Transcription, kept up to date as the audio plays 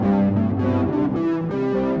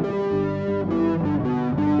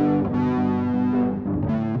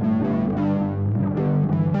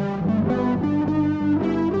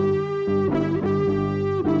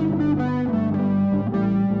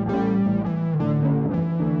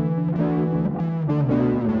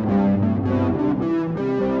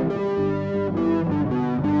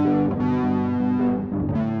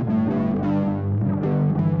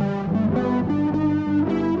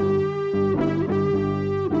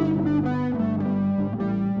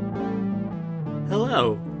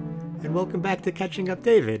Hello, and welcome back to Catching Up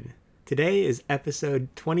David. Today is episode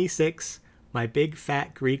 26, My Big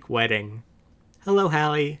Fat Greek Wedding. Hello,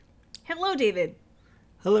 Hallie. Hello, David.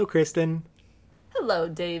 Hello, Kristen. Hello,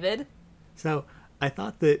 David. So, I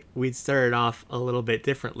thought that we'd start it off a little bit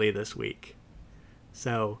differently this week.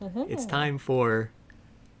 So, it's time for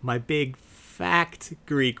My Big Fact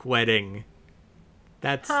Greek Wedding.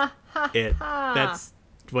 That's it. That's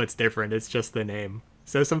what's different. It's just the name.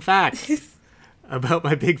 So, some facts about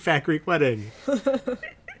My Big Fat Greek Wedding.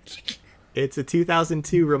 It's a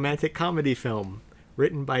 2002 romantic comedy film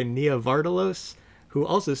written by Nia Vardalos, who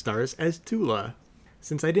also stars as Tula.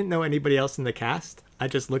 Since I didn't know anybody else in the cast, I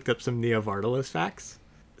just looked up some Nia Vardalos facts.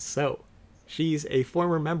 So, she's a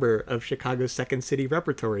former member of Chicago's Second City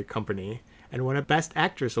Repertory Company and won a Best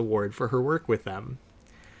Actress award for her work with them.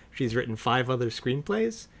 She's written 5 other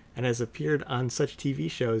screenplays and has appeared on such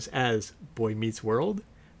TV shows as Boy Meets World,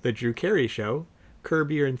 The Drew Carey Show,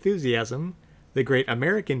 Curb Your Enthusiasm, The Great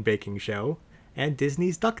American Baking Show, and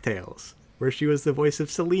Disney's DuckTales, where she was the voice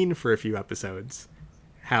of Celine for a few episodes.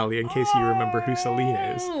 Hallie, in case you remember who Celine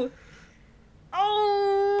is.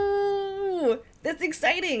 Oh, that's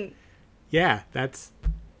exciting. Yeah, that's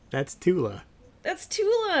Tula. That's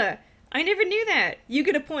Tula. I never knew that. You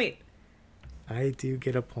get a point. I do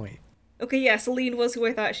get a point. Okay, yeah, Celine was who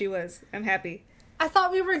I thought she was. I'm happy. I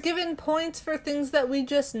thought we were given points for things that we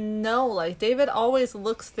just know. Like, David always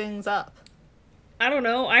looks things up. I don't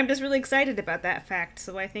know. I'm just really excited about that fact,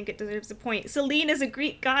 so I think it deserves a point. Celine is a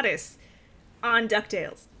Greek goddess on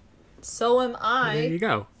DuckTales. So am I. There you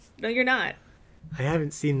go. No, you're not. I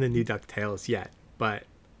haven't seen the new DuckTales yet, but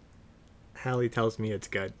Hallie tells me it's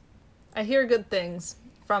good. I hear good things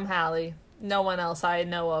from Hallie. No one else I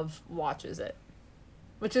know of watches it.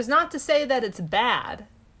 Which is not to say that it's bad.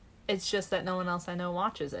 It's just that no one else I know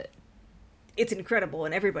watches it. It's incredible,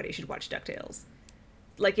 and everybody should watch DuckTales.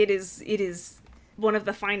 Like, it is one of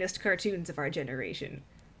the finest cartoons of our generation.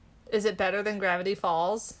 Is it better than Gravity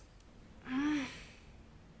Falls? I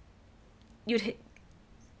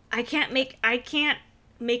can't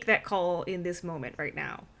make that call in this moment right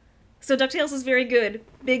now. So DuckTales is very good.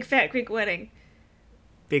 Big Fat Greek Wedding.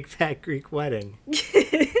 Big Fat Greek Wedding.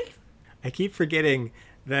 I keep forgetting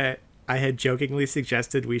that I had jokingly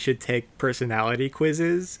suggested we should take personality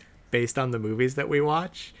quizzes based on the movies that we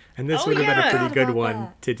watch, and this would have been a pretty good one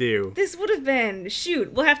to do. This would have been.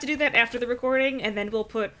 Shoot, we'll have to do that after the recording, and then we'll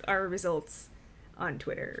put our results on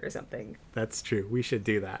Twitter or something. That's true. We should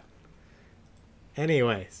do that.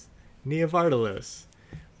 Anyways, Nia Vardalos.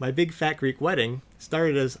 My Big Fat Greek Wedding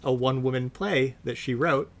started as a one-woman play that she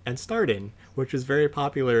wrote and starred in, which was very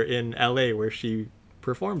popular in LA where she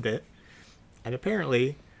performed it. And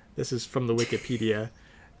apparently, this is from the Wikipedia,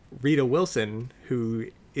 Rita Wilson, who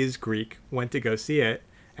is Greek, went to go see it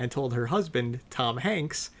and told her husband, Tom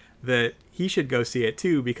Hanks, that he should go see it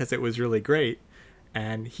too because it was really great.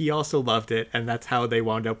 And he also loved it, and that's how they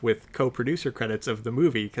wound up with co-producer credits of the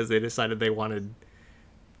movie, because they decided they wanted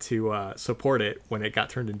to support it when it got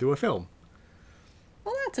turned into a film.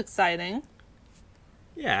 Well, that's exciting.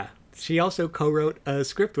 Yeah. She also co-wrote a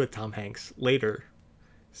script with Tom Hanks later.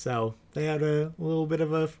 So they had a little bit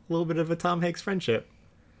of a Tom Hanks friendship.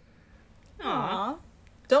 Aww.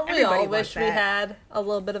 Don't we Everybody all wish we had a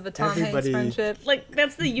little bit of a Tom Hanks friendship? Like,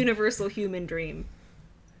 that's the universal human dream.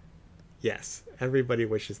 Yes, everybody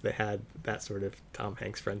wishes they had that sort of Tom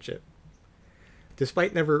Hanks friendship.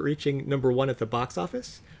 Despite never reaching number 1 at the box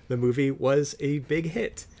office, the movie was a big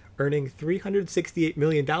hit, earning $368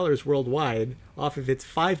 million worldwide off of its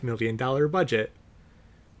 $5 million budget,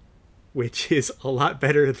 which is a lot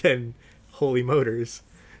better than Holy Motors,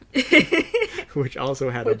 which also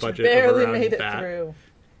had a budget barely of around made it that. through.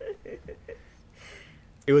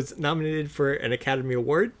 It was nominated for an Academy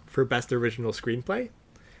Award for Best Original Screenplay,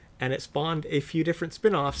 and it spawned a few different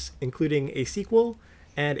spin-offs, including a sequel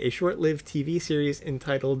and a short-lived TV series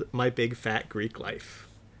entitled My Big Fat Greek Life.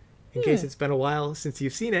 In case it's been a while since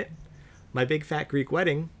you've seen it, My Big Fat Greek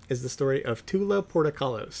Wedding is the story of Tula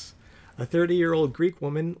Portokalos, a 30-year-old Greek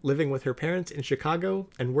woman living with her parents in Chicago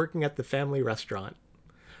and working at the family restaurant.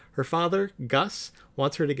 Her father, Gus,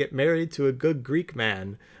 wants her to get married to a good Greek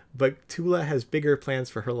man, but Tula has bigger plans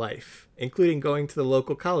for her life, including going to the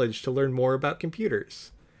local college to learn more about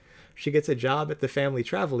computers. She gets a job at the family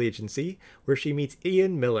travel agency, where she meets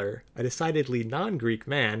Ian Miller, a decidedly non-Greek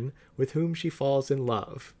man with whom she falls in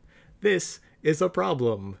love. This is a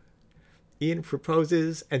problem. Ian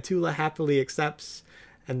proposes, and Tula happily accepts,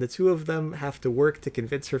 and the two of them have to work to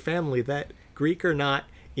convince her family that, Greek or not,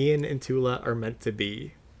 Ian and Tula are meant to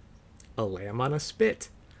be. A lamb on a spit,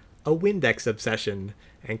 a Windex obsession,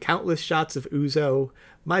 and countless shots of ouzo,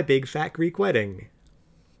 My Big Fat Greek Wedding.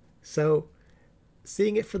 So,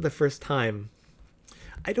 seeing it for the first time,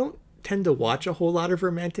 I don't tend to watch a whole lot of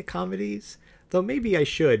romantic comedies, though maybe I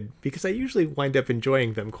should, because I usually wind up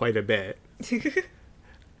enjoying them quite a bit.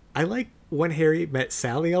 I like When Harry Met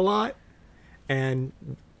Sally a lot, and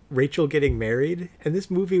Rachel Getting Married, and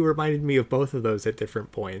this movie reminded me of both of those at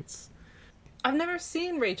different points. I've never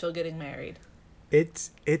seen Rachel Getting Married.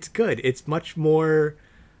 It's good. It's much more...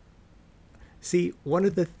 See, one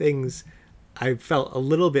of the things I felt a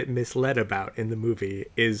little bit misled about in the movie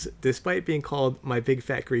is, despite being called My Big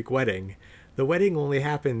Fat Greek Wedding, the wedding only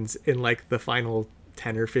happens in like the final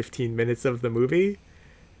 10 or 15 minutes of the movie,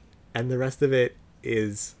 and the rest of it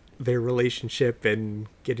is their relationship and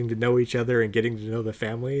getting to know each other and getting to know the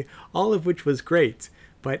family, all of which was great,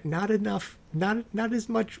 but not enough, not as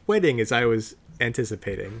much wedding as I was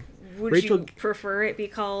anticipating. Would you prefer it be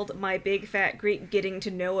called My Big Fat Greek Getting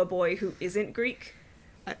to Know a Boy Who Isn't Greek?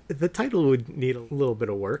 The title would need a little bit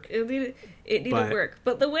of work. It needed work.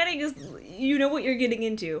 But the wedding is, you know what you're getting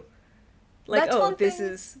into. Like, That's one this thing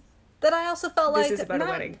is... that I also felt like... This is about a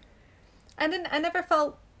wedding. I never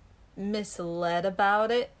felt misled about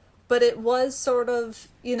it, but it was sort of,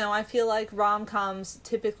 I feel like rom-coms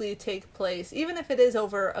typically take place, even if it is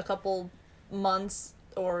over a couple months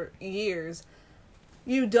or years,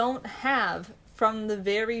 you don't have from the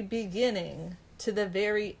very beginning to the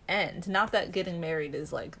very end. Not that getting married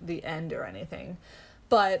is like the end or anything,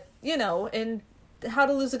 but in How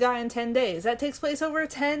to Lose a Guy in 10 Days, that takes place over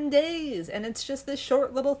 10 days, and it's just this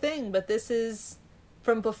short little thing, but this is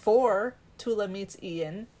from before Tula meets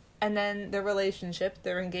Ian, and then their relationship,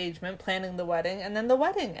 their engagement, planning the wedding, and then the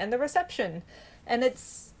wedding and the reception. And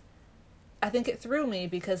I think it threw me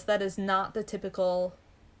because that is not the typical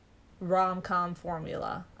rom-com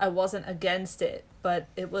formula. I wasn't against it, but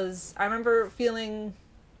I remember feeling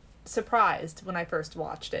surprised when I first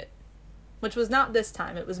watched it, which was not this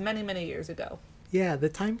time. It was many, many years ago. Yeah, the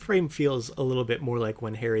time frame feels a little bit more like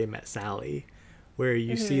When Harry Met Sally, where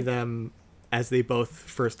you see them as they both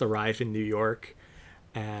first arrive in New York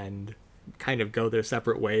and kind of go their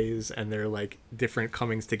separate ways, and they're like different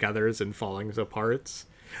comings togethers and fallings aparts.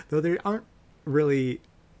 Though there's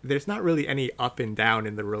not really any up and down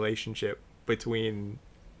in the relationship between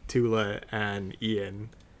Tula and Ian.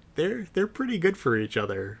 They're pretty good for each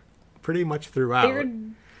other, pretty much throughout. They're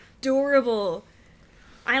adorable.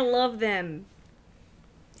 I love them.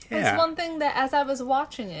 Yeah. It's one thing that as I was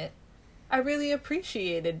watching it, I really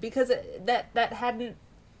appreciated, because that hadn't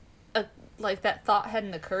that thought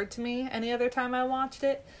hadn't occurred to me any other time I watched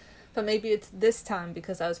it. But maybe it's this time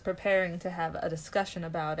because I was preparing to have a discussion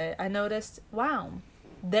about it. I noticed, wow,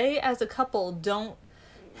 they as a couple don't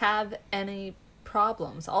have any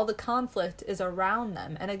problems. All the conflict is around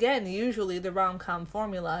them. And again, usually the rom-com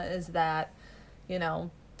formula is that,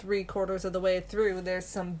 3/4 of the way through, there's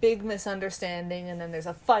some big misunderstanding, and then there's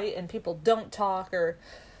a fight and people don't talk or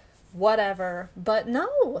whatever. But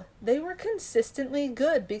no, they were consistently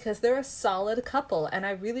good because they're a solid couple, and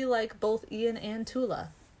I really like both Ian and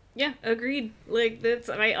Tula. Yeah, agreed. Like,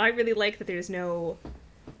 I really like that there's no...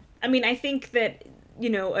 I mean, I think that,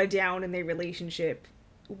 a down in their relationship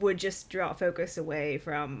would just draw focus away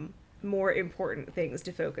from more important things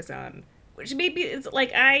to focus on. Which maybe it's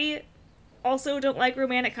like, I also don't like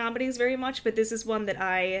romantic comedies very much, but this is one that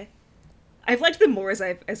I've liked them more as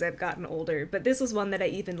I've gotten older, but this was one that I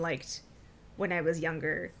even liked when I was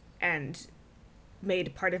younger and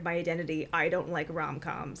made part of my identity. I don't like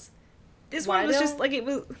rom-coms. This one was just like, it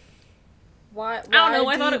was... Why I don't know,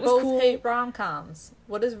 I thought it was both cool. hate rom-coms?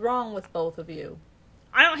 What is wrong with both of you?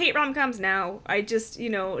 I don't hate rom-coms now. I just,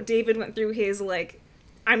 David went through his,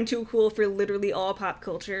 I'm too cool for literally all pop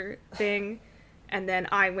culture thing, and then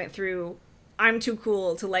I went through... I'm too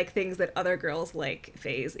cool to like things that other girls like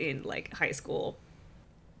phase in, high school.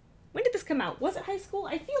 When did this come out? Was it high school?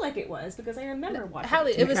 I feel like it was, because I remember watching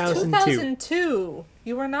Hallie, it was 2002. 2002.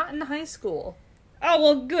 You were not in high school. Oh,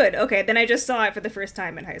 well, good. Okay, then I just saw it for the first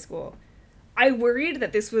time in high school. I worried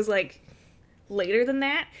that this was, later than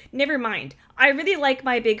that. Never mind. I really like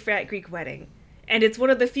My Big Fat Greek Wedding, and it's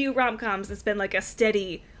one of the few rom-coms that's been, a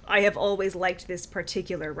steady, I have always liked this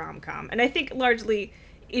particular rom-com. And I think largely...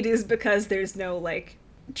 it is because there's no,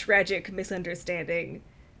 tragic misunderstanding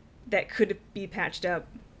that could be patched up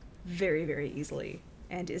very, very easily,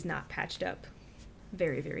 and is not patched up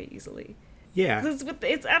very, very easily. Yeah.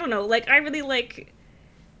 It's I don't know, I really like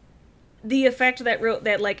the effect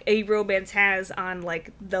that a romance has on,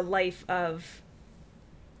 the life of...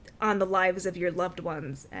 on the lives of your loved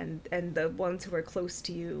ones, and the ones who are close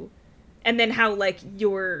to you. And then how,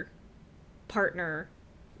 your partner...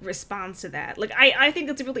 responds to that. I think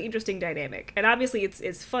it's a really interesting dynamic, and obviously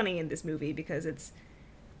it's funny in this movie because it's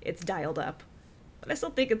it's dialed up. But I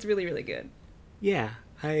still think it's really, really good. Yeah,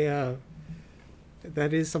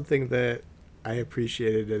 that is something that I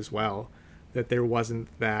appreciated as well, that there wasn't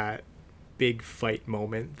that big fight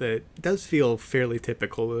moment that does feel fairly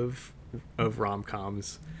typical of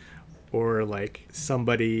rom-coms, or like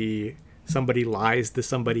somebody lies to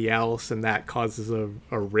somebody else and that causes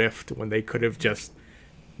a rift when they could have just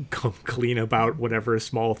come clean about whatever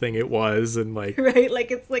small thing it was, and like Right?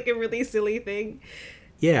 Like, it's like a really silly thing.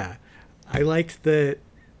 yeah, I liked that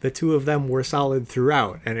the two of them were solid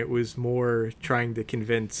throughout, and it was more trying to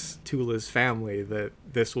convince Tula's family that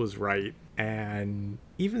this was right, and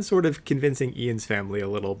even sort of convincing Ian's family a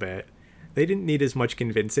little bit. They didn't need as much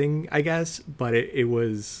convincing, I guess, but it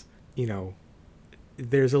was, you know,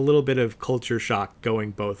 there's a little bit of culture shock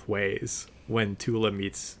going both ways when Tula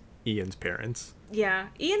meets Ian's parents. Yeah,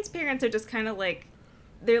 Ian's parents are just kind of like,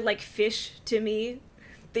 they're like fish to me.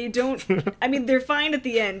 They don't, I mean, they're fine at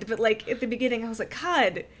the end, but like at the beginning I was like,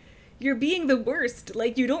 God, you're being the worst.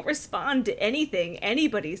 Like, you don't respond to anything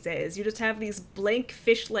anybody says. You just have these blank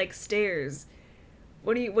fish-like stares.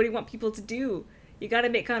 What do you want people to do? You gotta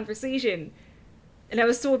make conversation. And I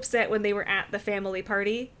was so upset when they were at the family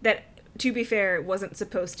party that, to be fair, it wasn't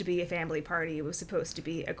supposed to be a family party. It was supposed to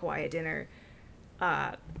be a quiet dinner.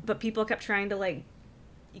 But people kept trying to, like,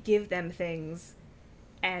 give them things.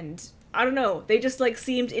 And I don't know. They just, like,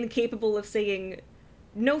 seemed incapable of saying,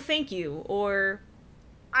 no thank you, or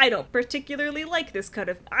I don't particularly like this cut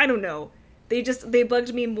of... I don't know. They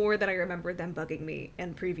bugged me more than I remember them bugging me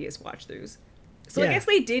in previous watch-throughs. So Yeah. I guess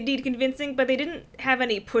they did need convincing, but they didn't have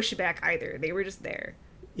any pushback either. They were just there.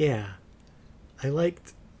 Yeah. I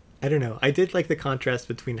don't know, I did like the contrast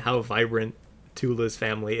between how vibrant Tula's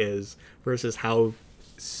family is versus how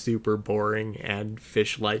super boring and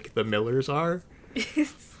fish-like the Millers are.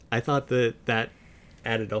 I thought that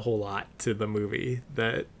added a whole lot to the movie.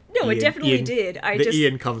 That No, it definitely did.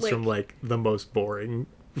 Ian comes from, like, the most boring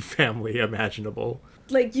family imaginable.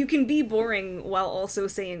 Like, you can be boring while also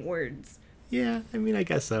saying words. Yeah, I mean, I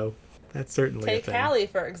guess so. That's certainly Take a thing. Hallie,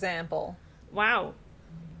 for example. Wow.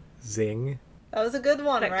 Zing. That was a good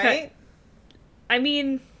one, That right? I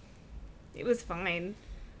mean, it was fine.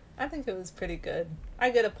 I think it was pretty good. I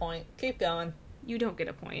get a point. Keep going. You don't get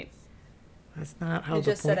a point. That's not how You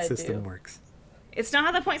the just said point I system do. works. It's not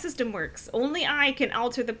how the point system works. Only I can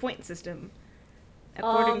alter the point system.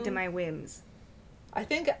 According to my whims. I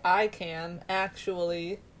think I can,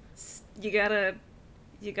 actually. You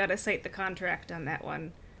gotta cite the contract on that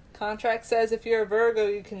one. Contract says if you're a Virgo,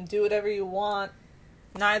 you can do whatever you want.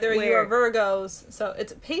 Neither of you Where? are Virgos. So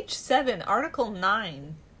it's page 7, Article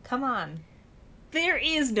 9. Come on. There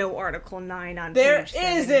is no Article 9 on There page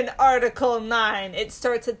 7. is an Article 9. It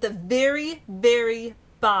starts at the very, very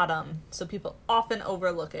bottom. So people often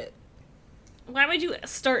overlook it. Why would you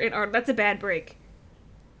start an article? That's a bad break.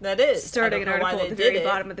 That is. Starting an I don't know why article they at the very did it.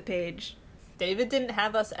 bottom of the page. David didn't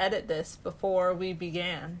have us edit this before we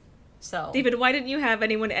began. So David, why didn't you have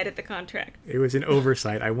anyone edit the contract? It was an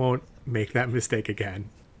oversight. I won't make that mistake again.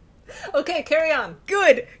 Okay, carry on.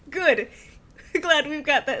 Good. Glad we've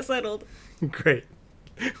got that settled. Great.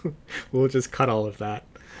 We'll just cut all of that.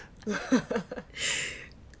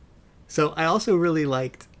 So I also really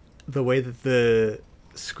liked the way that the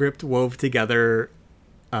script wove together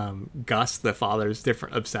Gus, the father's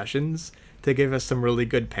different obsessions, to give us some really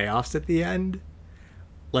good payoffs at the end.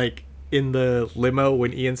 Like in the limo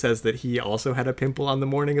when Ian says that he also had a pimple on the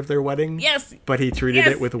morning of their wedding. Yes. But he treated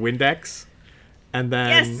Yes. it with Windex. And then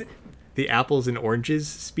Yes. the apples and oranges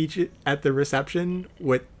speech at the reception,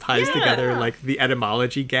 what ties Yeah. together like the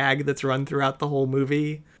etymology gag that's run throughout the whole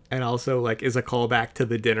movie, and also like is a callback to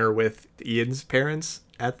the dinner with Ian's parents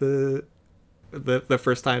at the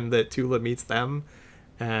first time that Tula meets them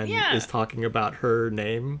and Yeah. is talking about her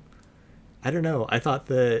name. I don't know. I thought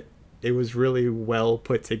that it was really well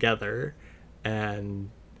put together, and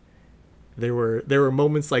there were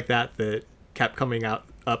moments like that that kept coming up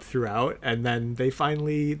throughout, and then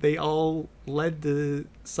they all led to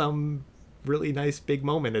some really nice big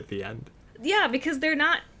moment at the end. Yeah, because they're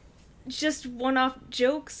not just one-off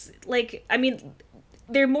jokes. Like, I mean,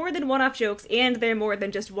 they're more than one-off jokes, and they're more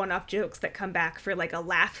than just one-off jokes that come back for, like, a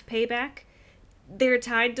laugh payback. They're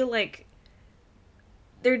tied to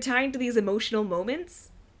these emotional moments,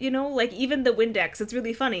 you know? Like, even the Windex, it's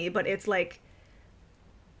really funny, but it's like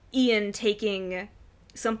Ian taking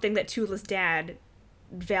something that Tula's dad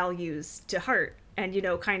values to heart, and, you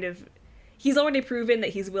know, kind of, he's already proven that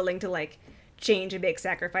he's willing to, like, change and make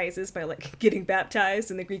sacrifices by, like, getting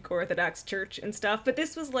baptized in the Greek Orthodox Church and stuff, but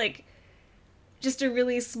this was, like, just a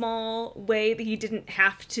really small way that he didn't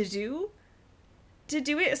have to do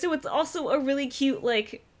it. So it's also a really cute,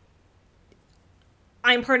 like,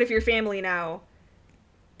 I'm part of your family now.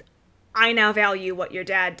 I now value what your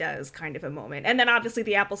dad does kind of a moment. And then obviously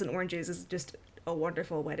the apples and oranges is just a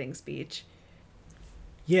wonderful wedding speech.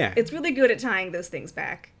 Yeah. It's really good at tying those things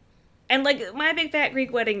back. And like My Big Fat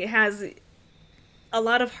Greek Wedding has a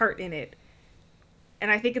lot of heart in it.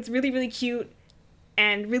 And I think it's really, really cute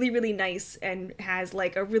and really, really nice and has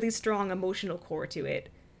like a really strong emotional core to it.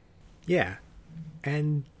 Yeah.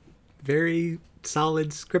 And very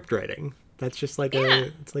solid script writing. That's just like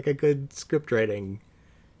it's like a good script writing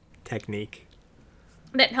technique.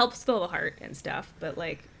 That helps fill the heart and stuff, but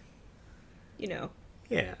like, you know.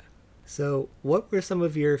 Yeah. So, what were some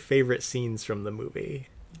of your favorite scenes from the movie?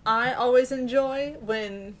 I always enjoy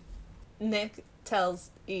when Nick tells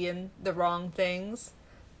Ian the wrong things,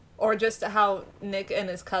 or just how Nick and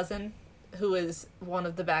his cousin, who is one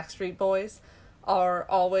of the Backstreet Boys, are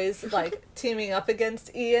always like teaming up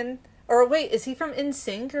against Ian. Or wait, is he from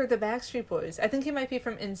NSYNC or the Backstreet Boys? I think he might be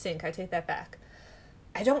from NSYNC. I take that back.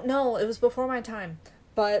 I don't know. It was before my time.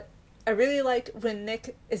 But I really like when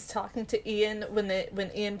Nick is talking to Ian when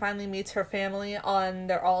Ian finally meets her family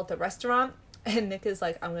they're all at the restaurant. And Nick is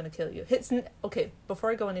like, I'm going to kill you. Okay,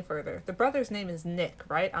 before I go any further, the brother's name is Nick,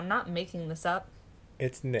 right? I'm not making this up.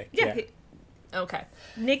 It's Nick. Yeah. Okay.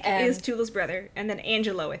 Nick is Tula's brother, and then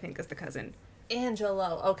Angelo, I think, is the cousin.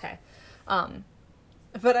 Angelo, okay.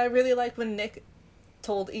 But I really like when Nick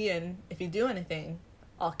told Ian, if you do anything,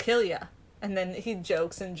 I'll kill ya. And then he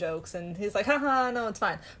jokes and he's like, haha, no, it's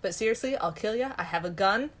fine. But seriously, I'll kill ya. I have a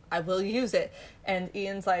gun. I will use it. And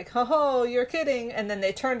Ian's like, ho, you're kidding. And then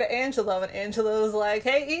they turn to Angelo, and Angelo's like,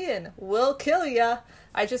 hey, Ian, we'll kill ya.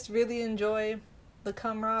 I just really enjoy the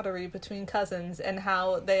camaraderie between cousins and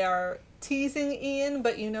how they are teasing Ian,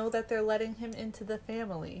 but you know that they're letting him into the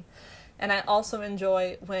family. And I also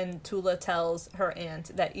enjoy when Tula tells her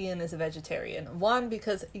aunt that Ian is a vegetarian. One,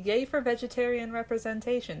 because yay for vegetarian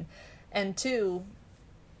representation. And two,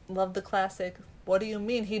 love the classic, what do you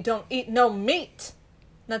mean he don't eat no meat?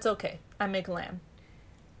 That's okay. I make lamb.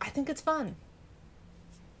 I think it's fun.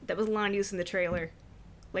 That was line use in the trailer.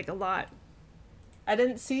 Like, a lot. I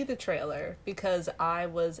didn't see the trailer because I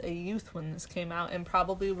was a youth when this came out and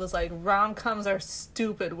probably was like, rom-coms are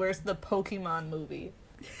stupid. Where's the Pokemon movie?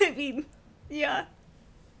 I mean, yeah.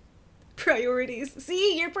 Priorities.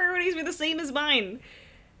 See, your priorities were the same as mine.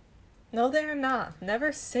 No, they're not.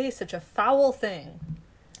 Never say such a foul thing.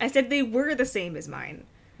 I said they were the same as mine.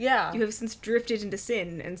 Yeah. You have since drifted into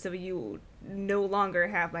sin, and so you no longer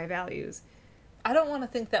have my values. I don't want to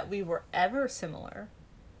think that we were ever similar.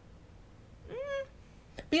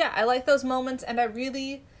 But yeah, I like those moments, and I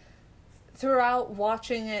really, throughout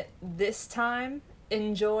watching it this time,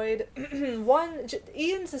 enjoyed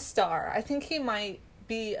Ian's a star. I think he might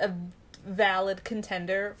be a valid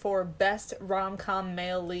contender for best rom-com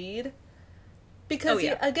male lead. Because,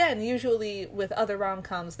 again, usually with other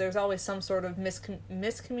rom-coms, there's always some sort of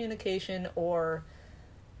miscommunication or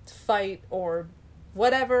fight or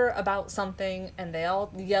whatever about something, and they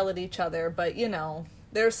all yell at each other, but, you know,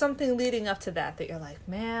 there's something leading up to that you're like,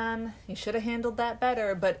 man, you should have handled that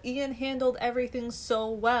better, but Ian handled everything so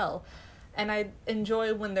well. And I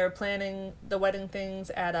enjoy when they're planning the wedding things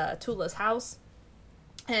at Tula's house,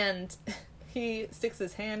 and he sticks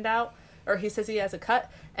his hand out, or he says he has a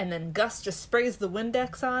cut, and then Gus just sprays the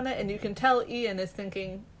Windex on it, and you can tell Ian is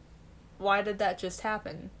thinking, why did that just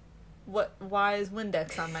happen? Why is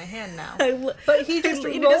Windex on my hand now? But he just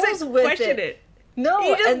rolls with it. No,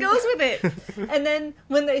 he just goes with it. And then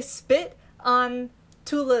when they spit on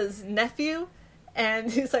Tula's nephew,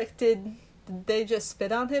 and he's like, did they just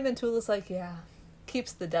spit on him? And Tula's like, yeah,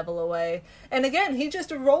 keeps the devil away. And again, he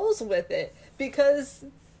just rolls with it because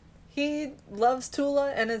he loves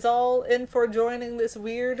Tula and is all in for joining this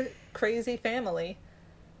weird, crazy family.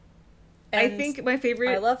 And I think my favorite...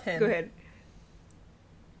 I love him. Go ahead.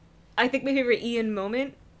 I think my favorite Ian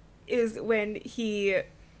moment is when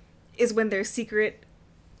their secret...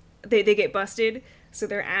 They get busted, so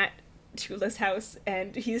they're at Tula's house,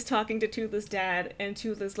 and he's talking to Tula's dad, and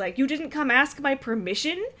Tula's like, you didn't come ask my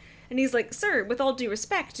permission? And he's like, sir, with all due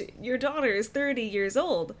respect, your daughter is 30 years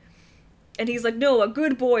old. And he's like, no, a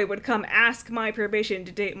good boy would come ask my permission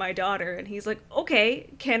to date my daughter. And he's like, okay,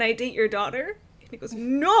 can I date your daughter? And he goes,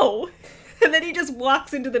 no! And then he just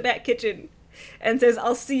walks into the back kitchen and says,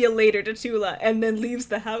 I'll see you later to Tula, and then leaves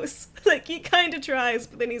the house. Like, he kind of tries,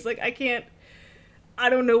 but then he's like, I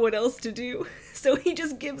don't know what else to do. So he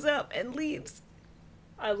just gives up and leaves.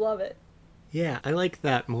 I love it. Yeah, I like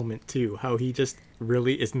that moment too, how he just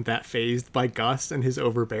really isn't that fazed by Gus and his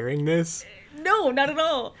overbearingness. No, not at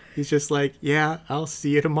all. He's just like, yeah, I'll see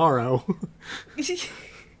you tomorrow.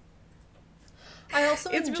 I also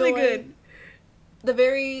it's enjoy really good. the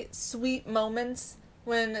very sweet moments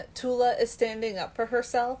when Tula is standing up for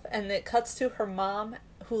herself and it cuts to her mom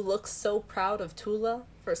who looks so proud of Tula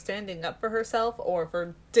for standing up for herself or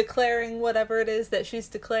for declaring whatever it is that she's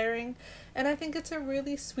declaring. And I think it's a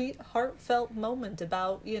really sweet, heartfelt moment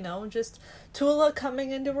about, just Tula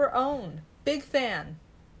coming into her own. Big fan.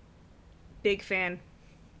 Big fan.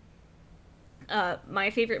 My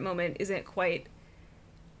favorite moment isn't quite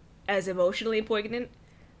as emotionally poignant,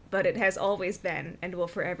 but it has always been and will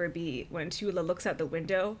forever be when Tula looks out the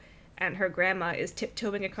window and her grandma is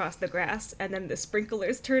tiptoeing across the grass and then the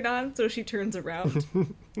sprinklers turn on, so she turns around.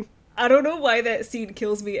 I don't know why that scene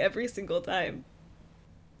kills me every single time.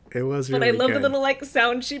 It was really But I love good. the little,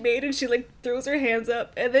 sound she made, and she, throws her hands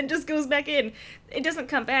up and then just goes back in. It doesn't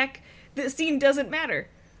come back. The scene doesn't matter.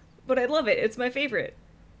 But I love it. It's my favorite.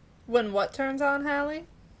 When what turns on, Hallie?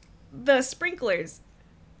 The sprinklers.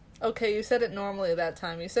 Okay, you said it normally that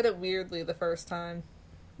time. You said it weirdly the first time.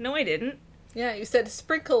 No, I didn't. Yeah, you said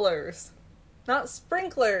sprinklers. Not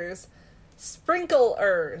sprinklers.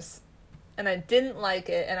 Sprinklers. And I didn't like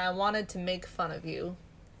it, and I wanted to make fun of you.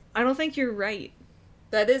 I don't think you're right.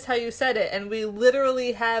 That is how you said it, and we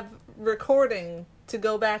literally have recording to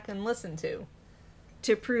go back and listen to.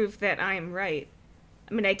 To prove that I'm right.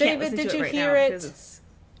 I mean, I can't David, listen did to it you right hear now it? because it's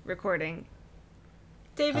recording.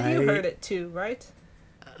 David, you heard it too, right?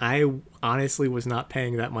 I honestly was not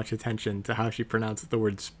paying that much attention to how she pronounced the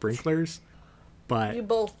word sprinklers, but You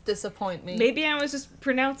both disappoint me. Maybe I was just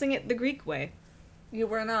pronouncing it the Greek way. You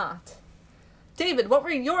were not. David, what were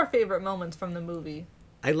your favorite moments from the movie?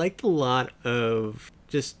 I liked a lot of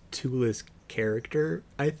just Tula's character,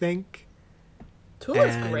 I think.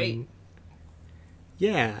 Tula's And, great.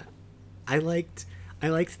 Yeah. I liked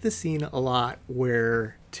the scene a lot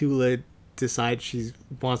where Tula decides she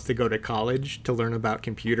wants to go to college to learn about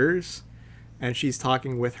computers, and she's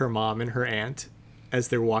talking with her mom and her aunt as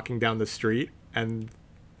they're walking down the street and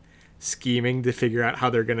scheming to figure out how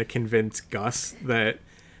they're going to convince Gus that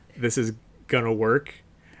this is going to work.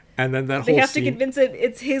 And then that They whole have scene to convince it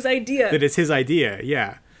it's his idea. that it's his idea,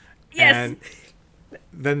 yeah. Yes! And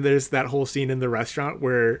then there's that whole scene in the restaurant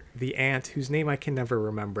where the aunt, whose name I can never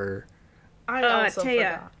remember, I also Taya.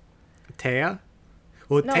 forgot. Taya?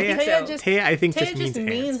 Well, No, Taya, Taya just, Taya I think Taya just means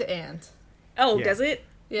means aunt. aunt. Oh, Yeah. does it?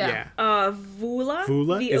 Yeah. Vula?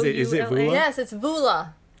 Vula? Is it V-O-U-L-A? Vula? Yes, it's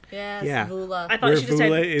Vula. Yes, Yeah. Vula. I thought Where she just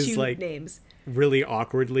Vula had is, two like- names. Really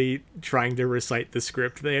awkwardly trying to recite the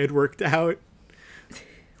script they had worked out.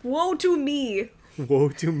 Woe to me! Woe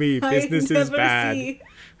to me, business I is never bad. see.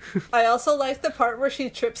 I also like the part where she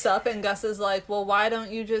trips up and Gus is like, well, why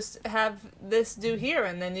don't you just have this do here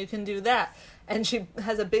and then you can do that? And she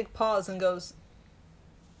has a big pause and goes,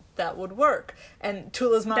 that would work. And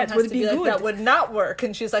Tula's mom That has would to be be like, good. that would not work.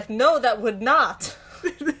 And she's like, no, that would not.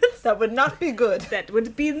 That would not be good. That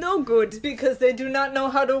would be no good. Because they do not know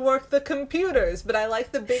how to work the computers. But I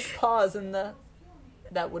like the big pause and the,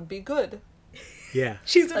 that would be good. Yeah.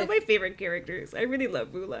 She's one Like- of my favorite characters. I really love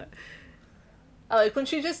Vula. I like when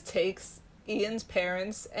she just takes Ian's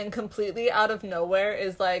parents and completely out of nowhere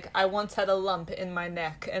is like, I once had a lump in my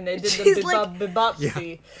neck and they did the She's like-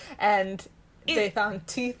 bibopsy and they found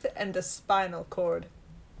teeth and a spinal cord.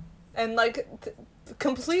 And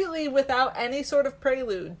completely without any sort of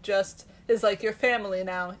prelude, just is like, your family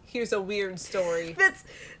now, here's a weird story. That's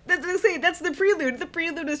what I say. That's the prelude. The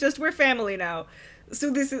prelude is just we're family now. So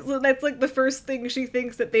that's like the first thing she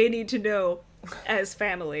thinks that they need to know as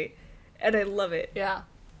family, and I love it. Yeah.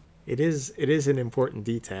 It is an important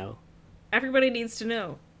detail. Everybody needs to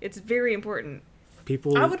know. It's very important.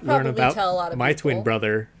 People I would learn probably about tell a lot of my people. twin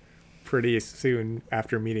brother pretty soon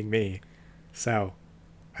after meeting me. So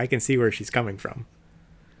I can see where she's coming from.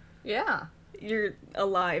 Yeah. You're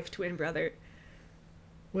alive, twin brother.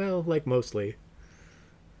 Well, like mostly.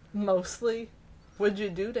 Mostly. What'd you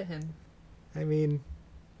do to him? I mean,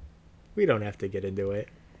 we don't have to get into it.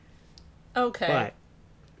 Okay. But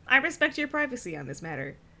I respect your privacy on this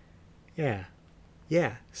matter. yeah.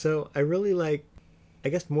 Yeah. So I really like, I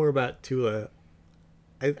guess more about Tula.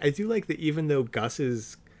 I do like that even though Gus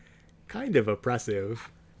is kind of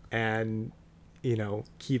oppressive and,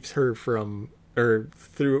 keeps her from, or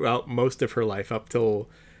throughout most of her life up till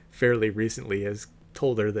fairly recently has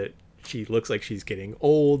told her that she looks like she's getting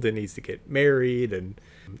old and needs to get married and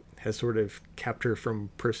has sort of kept her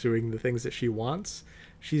from pursuing the things that she wants.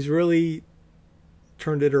 She's really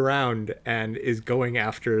turned it around and is going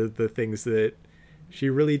after the things that she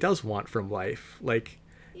really does want from life, like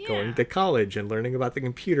going to college and learning about the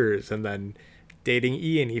computers and then dating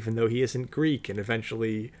Ian even though he isn't Greek and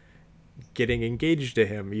eventually getting engaged to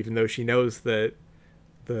him even though she knows that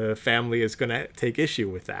the family is going to take issue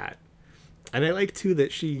with that. And I like too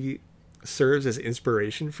that she serves as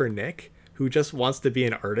inspiration for Nick, who just wants to be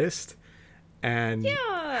an artist, and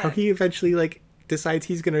Yeah. how he eventually like decides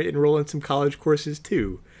he's going to enroll in some college courses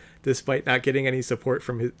too, despite not getting any support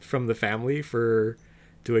from the family for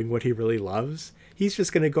doing what he really loves. He's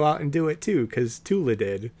just going to go out and do it too because Tula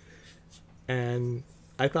did. And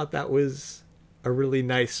I thought that was a really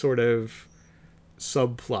nice sort of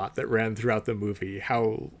subplot that ran throughout the movie.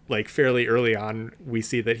 How like fairly early on we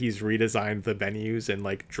see that he's redesigned the menus and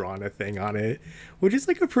like drawn a thing on it, which is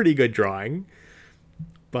like a pretty good drawing.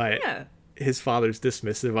 But Yeah. his father's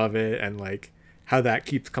dismissive of it, and like how that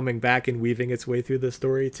keeps coming back and weaving its way through the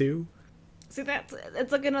story too. So that's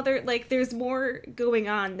like another, like, there's more going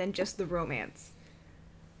on than just the romance.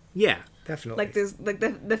 Yeah, definitely. Like, there's like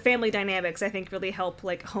the family dynamics, I think, really help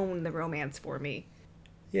like hone the romance for me.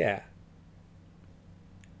 Yeah.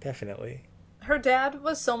 Definitely. Her dad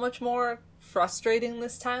was so much more frustrating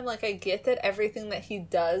this time. Like, I get that everything that he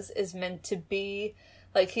does is meant to be,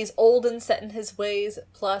 like, he's old and set in his ways,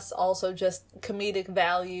 plus also just comedic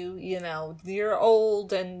value, you know, you're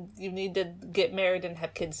old and you need to get married and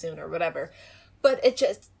have kids soon or whatever. But it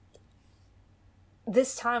just,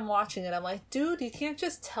 this time watching it, I'm like, dude, you can't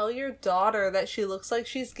just tell your daughter that she looks like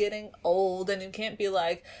she's getting old, and you can't be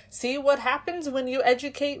like, see what happens when you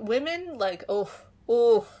educate women? Like, oof,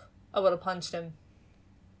 I would have punched him.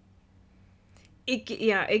 It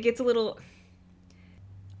gets a little.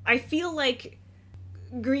 I feel like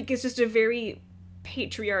Greek is just a very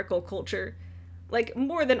patriarchal culture, like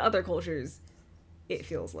more than other cultures. It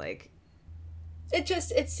feels like.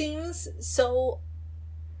 It seems so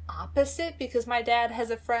opposite because my dad has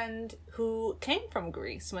a friend who came from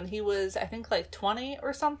Greece when he was, I think, like 20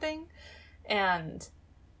 or something. And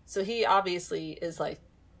so he obviously is like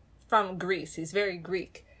from Greece. He's very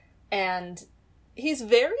Greek. And he's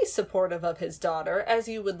very supportive of his daughter, as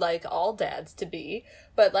you would like all dads to be.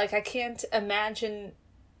 But like, I can't imagine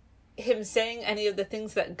him saying any of the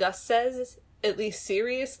things that Gus says, at least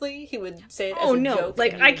seriously. He would say it as a joke.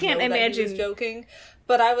 Like, and you I would can't know that he imagine was joking.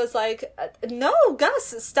 But I was like, no,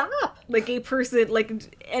 Gus, stop. like a person, like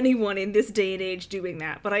anyone in this day and age doing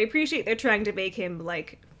that. But I appreciate they're trying to make him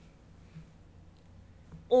like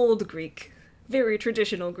old Greek, very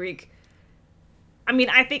traditional Greek. I mean,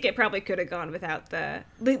 I think it probably could have gone without the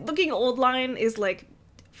looking old line is like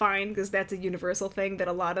fine because that's a universal thing that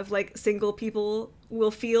a lot of like single people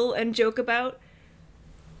will feel and joke about.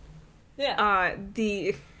 Yeah.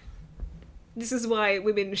 This is why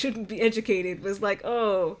women shouldn't be educated was like,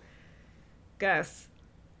 oh, Gus,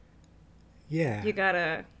 Yeah. you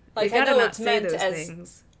gotta Like, you gotta I know not it's say meant those as-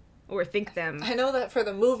 things or think them. I know that for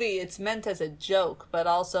the movie it's meant as a joke, but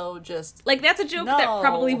also just... Like, that's a joke that No.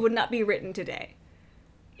 probably would not be written today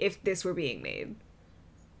if this were being made.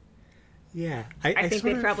 Yeah. I think sort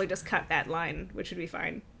they'd of- probably just cut that line, which would be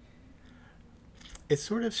fine. It's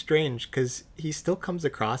sort of strange because he still comes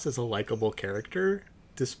across as a likable character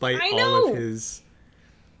despite I all know! of his,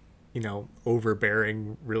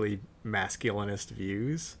 overbearing, really masculinist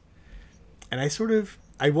views. And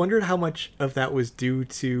I wondered how much of that was due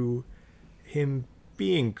to him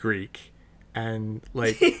being Greek and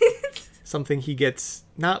like something he gets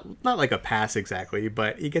not like a pass exactly,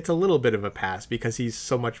 but he gets a little bit of a pass because he's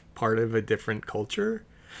so much part of a different culture.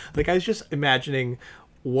 Like, I was just imagining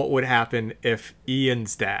what would happen if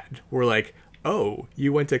Ian's dad were like, oh,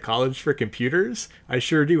 you went to college for computers? I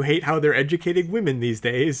sure do hate how they're educating women these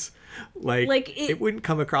days. Like it wouldn't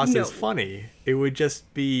come across No. as funny. It would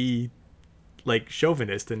just be like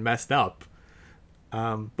chauvinist and messed up.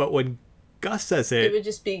 But when Gus says It it, would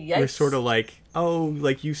just be yikes. we're sort of like, oh,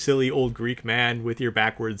 like, you silly old Greek man with your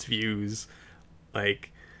backwards views.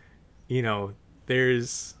 Like,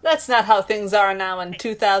 there's... That's not how things are now in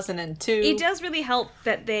 2002. It does really help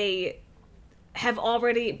that they have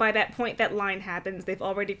already, by that point that line happens, they've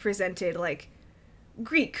already presented, like,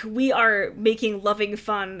 Greek, we are making loving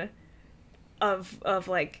fun of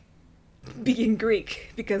like, being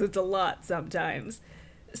Greek, because it's a lot sometimes.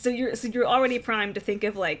 So you're already primed to think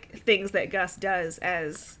of, like, things that Gus does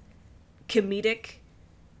as comedic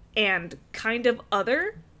and kind of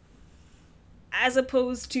other, as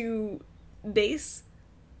opposed to base.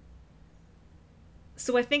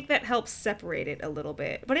 So I think that helps separate it a little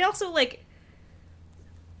bit. But I also, like,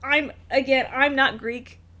 I'm not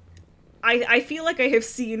Greek. I feel like I have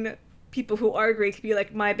seen people who are Greek be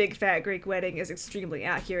like, my big fat Greek wedding is extremely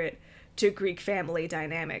accurate to Greek family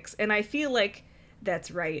dynamics. And I feel like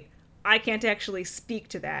that's right. I can't actually speak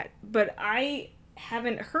to that, but I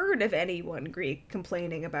haven't heard of anyone Greek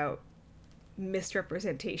complaining about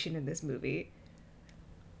misrepresentation in this movie.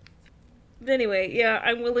 But anyway, yeah,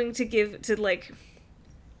 I'm willing to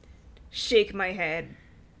shake my head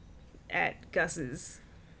at Gus's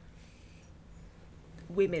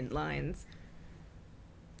women lines.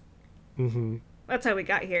 Mm-hmm. That's how we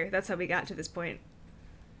got here. That's how we got to this point.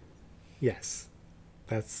 Yes.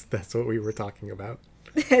 That's what we were talking about.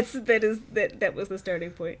 That was the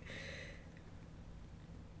starting point.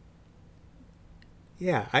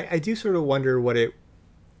 Yeah, I do sort of wonder what it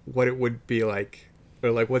would be like,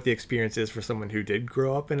 or like what the experience is for someone who did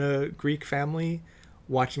grow up in a Greek family,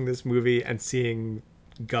 watching this movie and seeing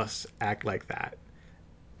Gus act like that.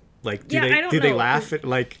 Like, do they laugh at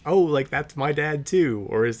like, oh, like that's my dad too,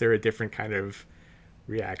 or is there a different kind of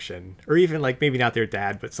reaction, or even like maybe not their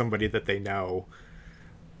dad, but somebody that they know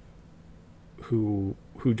who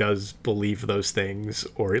does believe those things,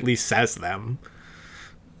 or at least says them.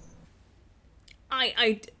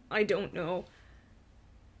 I don't know.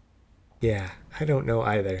 Yeah, I don't know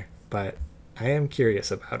either, but I am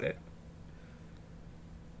curious about it.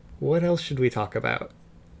 What else should we talk about?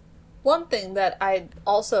 One thing that I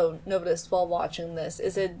also noticed while watching this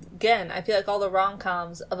is, again, I feel like all the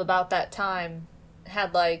rom-coms of about that time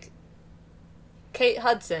had, like, Kate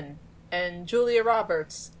Hudson and Julia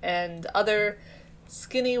Roberts and other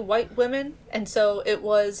skinny white women. And so it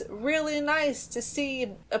was really nice to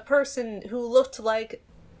see a person who looked like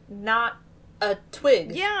not a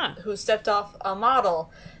twig. Yeah. Who stepped off a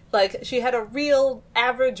model. Like, she had a real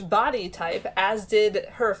average body type, as did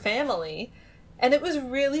her family. And it was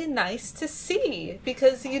really nice to see,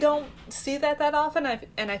 because you don't see that often,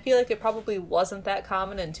 and I feel like it probably wasn't that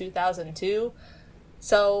common in 2002.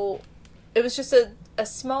 So it was just a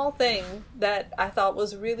small thing that I thought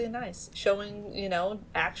was really nice, showing,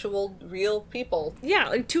 actual real people. Yeah,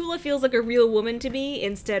 like Tula feels like a real woman to me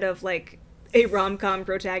instead of like a rom-com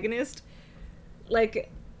protagonist. Like,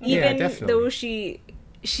 even though she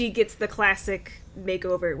gets the classic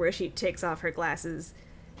makeover where she takes off her glasses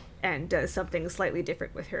and does something slightly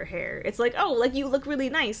different with her hair. It's like, oh, like, you look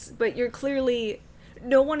really nice, but you're clearly...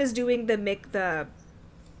 No one is doing the makeover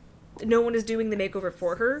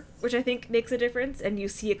for her, which I think makes a difference, and you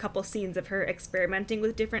see a couple scenes of her experimenting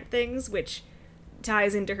with different things, which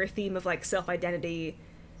ties into her theme of, like, self-identity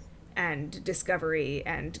and discovery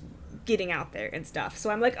and getting out there and stuff.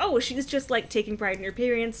 So I'm like, oh, she's just, like, taking pride in her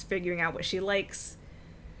appearance, figuring out what she likes,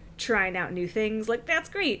 trying out new things. Like, that's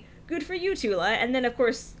great. Good for you, Tula. And then, of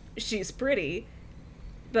course, she's pretty,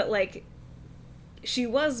 but, like, she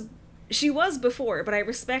was before, but I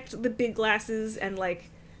respect the big glasses and, like,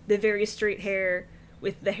 the very straight hair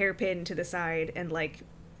with the hairpin to the side, and, like,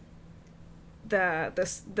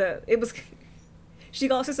 it was... She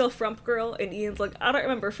calls herself Frump Girl, and Ian's like, I don't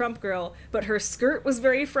remember Frump Girl, but her skirt was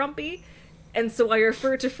very frumpy, and so I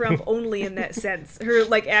refer to Frump only in that sense. Her,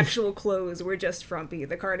 like, actual clothes were just frumpy,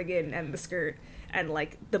 the cardigan and the skirt, and,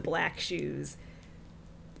 like, the black shoes.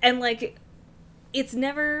 And, like, it's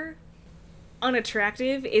never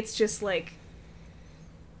unattractive, it's just, like,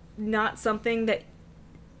 not something that...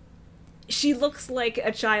 She looks like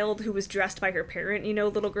a child who was dressed by her parent.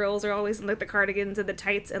 Little girls are always in, like, the cardigans and the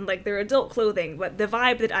tights and, like, their adult clothing, but the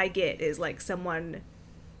vibe that I get is, like, someone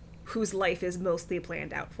whose life is mostly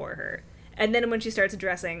planned out for her. And then when she starts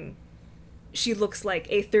dressing, she looks like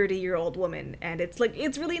a 30-year-old woman, and it's, like,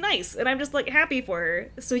 it's really nice, and I'm just, like, happy for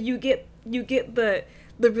her. So you get the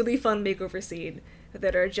really fun makeover scene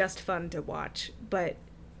that are just fun to watch, but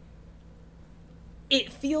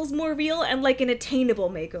it feels more real and like an attainable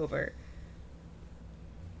makeover.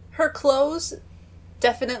 Her clothes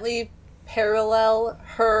definitely parallel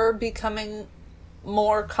her becoming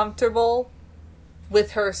more comfortable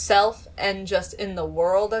with herself and just in the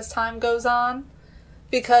world as time goes on.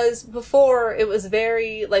 Because before, it was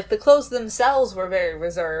very, like, the clothes themselves were very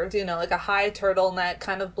reserved, like a high turtleneck,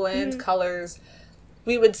 kind of bland colors.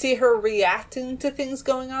 We would see her reacting to things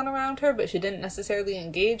going on around her, but she didn't necessarily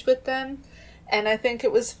engage with them. And I think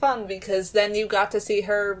it was fun because then you got to see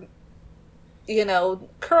her,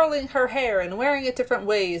 curling her hair and wearing it different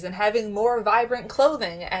ways and having more vibrant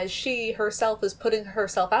clothing as she herself is putting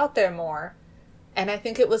herself out there more. And I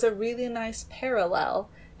think it was a really nice parallel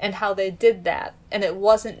in how they did that. And it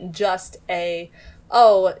wasn't just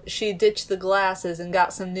she ditched the glasses and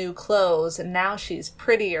got some new clothes and now she's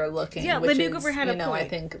prettier looking. Yeah, which the makeover had a point. I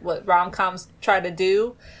think what rom-coms try to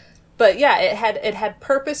do. But yeah, it had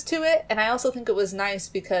purpose to it, and I also think it was nice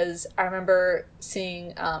because I remember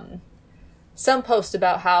seeing some post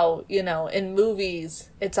about how, in movies,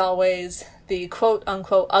 it's always the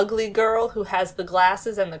quote-unquote ugly girl who has the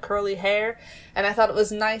glasses and the curly hair, and I thought it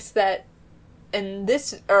was nice that in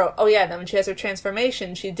this, then when she has her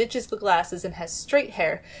transformation, she ditches the glasses and has straight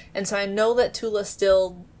hair, and so I know that Tula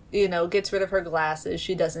still, gets rid of her glasses.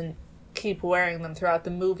 She doesn't keep wearing them throughout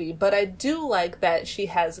the movie, but I do like that she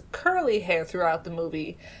has curly hair throughout the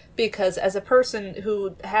movie, because as a person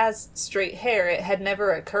who has straight hair, it had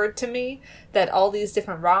never occurred to me that all these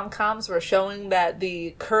different rom-coms were showing that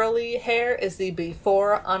the curly hair is the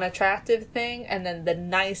before unattractive thing, and then the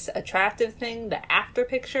nice attractive thing, the after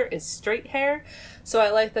picture, is straight hair. So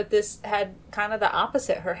I like that this had kind of the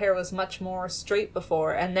opposite. Her hair was much more straight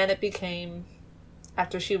before, and then it became,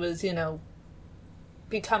 after she was,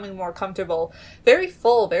 becoming more comfortable, very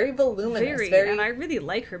full, very voluminous, very, and I really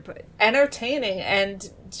like her, but entertaining,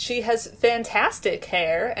 and she has fantastic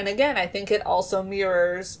hair. And again, I think it also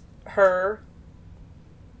mirrors her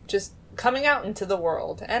just coming out into the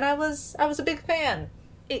world, and I was a big fan.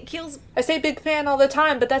 It kills. I say big fan all the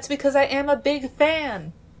time, but that's because I am a big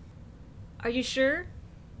fan. Are you sure?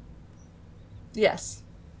 Yes.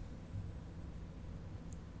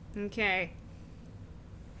 Okay.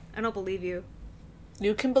 I don't believe you.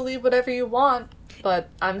 You can believe whatever you want, but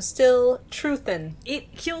I'm still truthin'.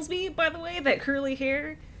 It kills me, by the way, that curly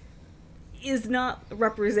hair is not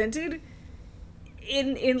represented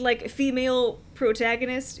in like female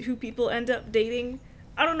protagonists who people end up dating.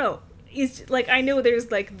 I don't know. It's like, I know there's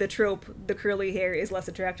like the trope, the curly hair is less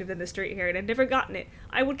attractive than the straight hair, and I've never gotten it.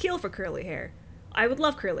 I would kill for curly hair. I would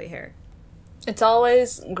love curly hair. It's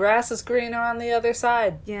always grass is greener on the other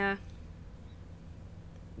side. Yeah.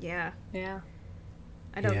 Yeah. Yeah.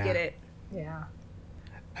 I don't get it. Yeah.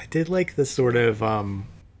 I did like the sort of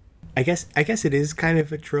I guess it is kind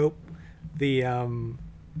of a trope, the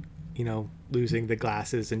losing the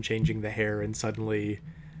glasses and changing the hair, and suddenly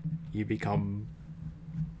you become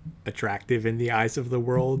attractive in the eyes of the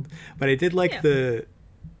world. But I did like the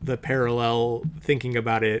parallel, thinking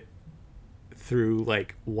about it through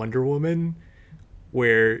like Wonder Woman,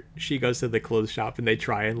 where she goes to the clothes shop and they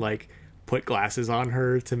try and like put glasses on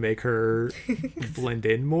her to make her blend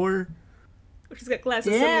in more. She's got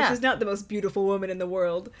glasses, so she's not the most beautiful woman in the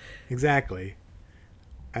world. Exactly.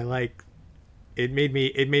 I like it. Made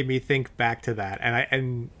me think back to that,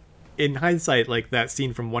 and in hindsight, like, that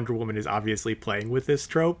scene from Wonder Woman is obviously playing with this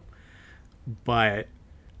trope, but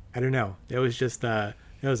I don't know. It was just it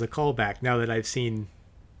was a callback. Now that I've seen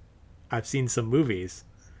some movies.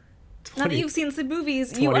 Now that you've seen some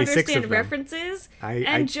movies, you understand references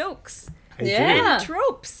and jokes. I do.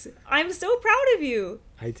 Tropes. I'm so proud of you.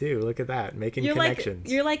 I do. Look at that. Making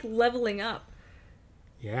connections. You're like leveling up.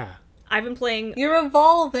 Yeah. I've been playing... You're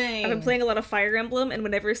evolving! I've been playing a lot of Fire Emblem, and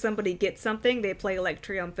whenever somebody gets something, they play, like,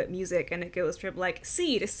 triumphant music, and it goes from, like,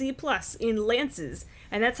 C to C+ in lances.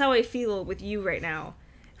 And that's how I feel with you right now.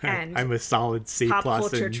 And I'm a solid C+. Pop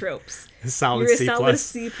culture tropes. Solid You're a C+. solid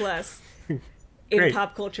C+ in Great.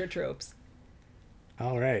 pop culture tropes.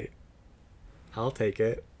 All right. I'll take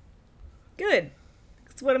it. Good.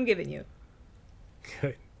 That's what I'm giving you.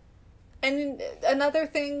 Good. And another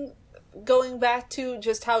thing, going back to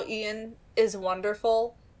just how Ian is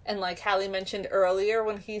wonderful, and like Hallie mentioned earlier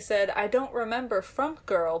when he said, I don't remember Frump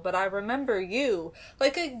Girl, but I remember you.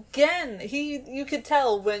 Like, again, you could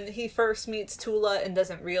tell when he first meets Tula and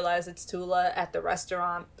doesn't realize it's Tula at the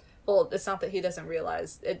restaurant. Well, it's not that he doesn't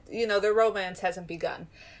realize it. Their romance hasn't begun.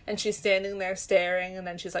 And she's standing there staring, and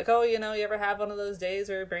then she's like, oh, you ever have one of those days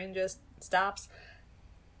where your brain just stops?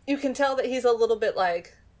 You can tell that he's a little bit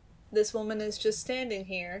like, this woman is just standing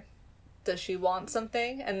here. Does she want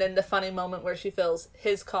something? And then the funny moment where she fills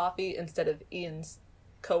his coffee instead of Ian's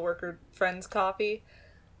coworker friend's coffee.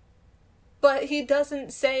 But he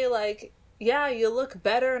doesn't say, like, yeah, you look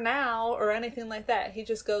better now, or anything like that. He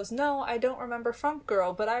just goes, no, I don't remember Frump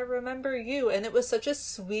Girl, but I remember you. And it was such a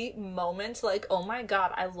sweet moment. Like, oh my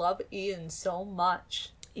god, I love Ian so much.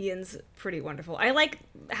 Ian's pretty wonderful. I like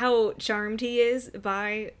how charmed he is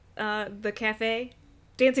by the cafe.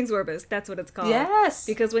 Dancing Zorbas, that's what it's called. Yes!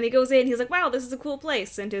 Because when he goes in, he's like, wow, this is a cool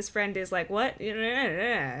place. And his friend is like, what?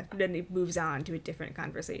 Then he moves on to a different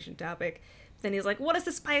conversation topic. Then he's like, what is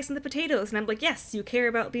the spice in the potatoes? And I'm like, yes, you care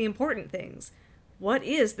about the important things. What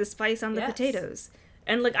is the spice on the potatoes?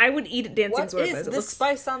 And, like, I would eat at Dancing Zorbas. What is the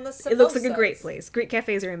spice on the samosas? It looks like a great place. Greek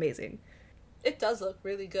cafes are amazing. It does look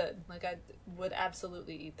really good. Like, I would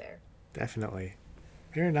absolutely eat there. Definitely.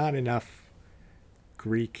 There are not enough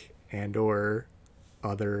Greek and or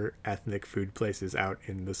other ethnic food places out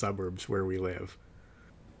in the suburbs where we live.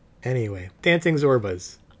 Anyway, Dancing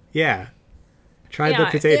Zorbas. Yeah. Try the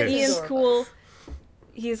potatoes. Ian's cool.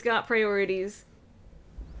 He's got priorities.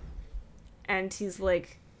 And he's,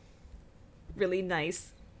 like, really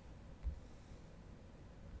nice.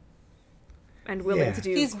 And willing to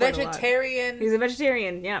do He's vegetarian. He's a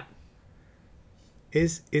vegetarian, yeah.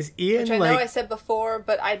 Is Ian, which I know I said before,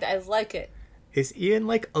 but I like it. Is Ian,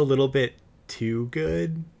 like, a little bit too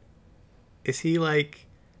good? Is he like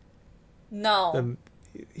No.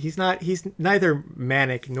 he's neither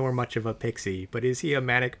manic nor much of a pixie, but is he a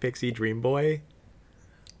manic pixie dream boy?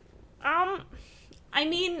 I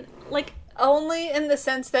mean, like, Only in the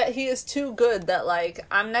sense that he is too good that, like,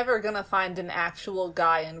 I'm never gonna find an actual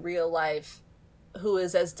guy in real life who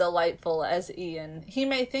is as delightful as Ian. He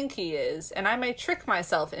may think he is, and I may trick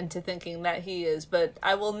myself into thinking that he is, but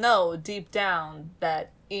I will know deep down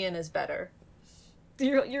that Ian is better.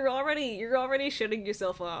 you're already shutting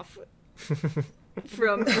yourself off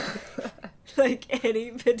from like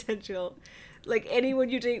any potential. Like, anyone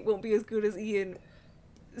you date won't be as good as Ian,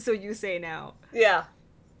 so you say now. Yeah.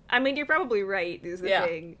 I mean, you're probably right, is the Yeah.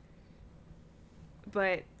 thing.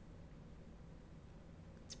 But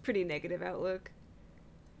it's a pretty negative outlook.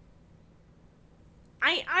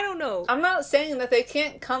 I don't know. I'm not saying that they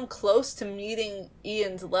can't come close to meeting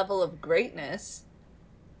Ian's level of greatness.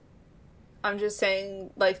 I'm just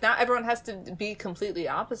saying, like, not everyone has to be completely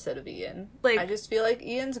opposite of Ian. Like, I just feel like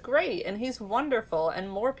Ian's great, and he's wonderful, and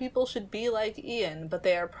more people should be like Ian, but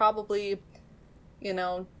they are probably, you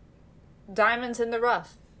know, diamonds in the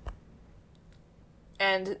rough.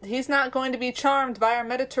 And he's not going to be charmed by our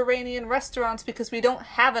Mediterranean restaurants because we don't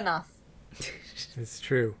have enough. It's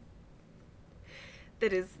true.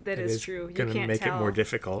 that is true. You Gonna can't make tell it more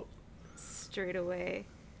difficult. straight away.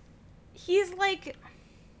 He's like,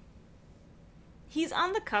 he's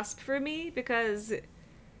on the cusp for me because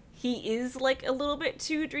he is like a little bit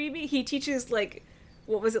too dreamy. He teaches, like,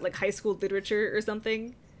 what was it, like high school literature or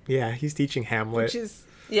something? Yeah, he's teaching Hamlet. Which is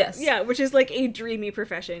Yes. Yeah, which is like a dreamy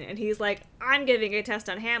profession. And he's like, I'm giving a test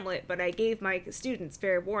on Hamlet, but I gave my students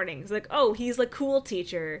fair warning. It's like, oh, he's like cool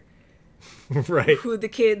teacher Right. who the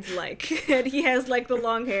kids like. And he has like the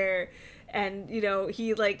long hair. And, you know,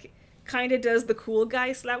 he like kind of does the cool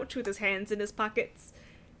guy slouch with his hands in his pockets.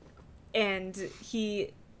 And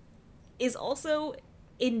he is also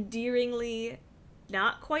endearingly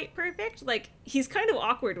not quite perfect. Like, he's kind of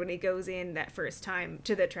awkward when he goes in that first time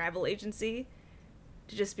to the travel agency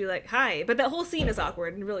to just be like, hi. But that whole scene is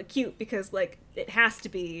awkward and really cute because, like, it has to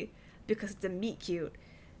be because it's a meet cute.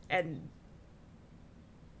 And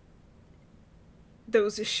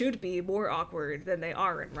those should be more awkward than they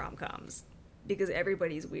are in rom-coms because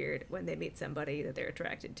everybody's weird when they meet somebody that they're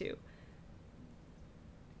attracted to.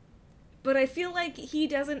 But I feel like he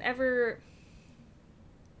doesn't ever...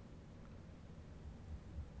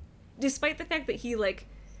 Despite the fact that he, like,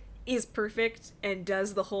 is perfect and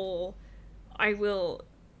does the whole, I will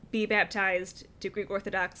be baptized to Greek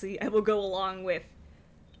Orthodoxy, I will go along with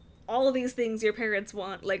all of these things your parents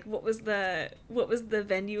want. Like, what was the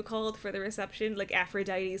venue called for the reception? Like,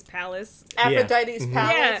 Aphrodite's Palace? Aphrodite's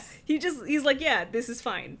Palace. Yeah, he's like, yeah, this is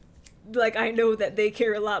fine. Like, I know that they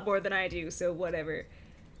care a lot more than I do, so whatever.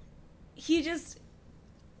 He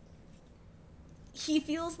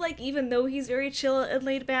feels like even though he's very chill and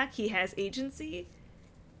laid back, he has agency.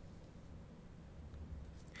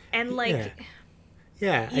 And, like,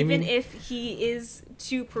 yeah, even if he is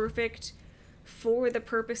too perfect for the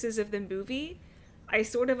purposes of the movie, I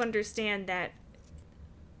sort of understand that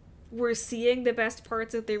we're seeing the best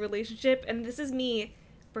parts of their relationship, and this is me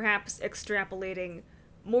perhaps extrapolating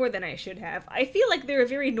more than I should have. I feel like they're a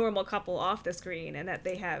very normal couple off the screen, and that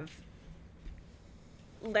they have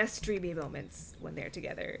less dreamy moments when they're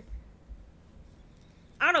together.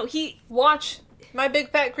 I don't know, Watch My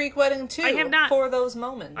Big Fat Greek Wedding 2 I have not- for those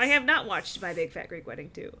moments. I have not watched My Big Fat Greek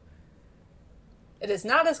Wedding 2. It is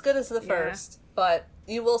not as good as the Yeah. first, but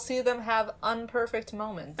you will see them have unperfect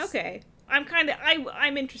moments. Okay.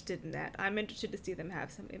 I'm interested in that. I'm interested to see them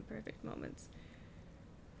have some imperfect moments.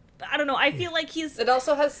 But I don't know, I feel like he's... It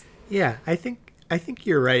also has... Yeah, I think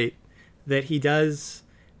you're right that he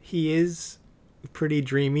is pretty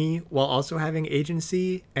dreamy while also having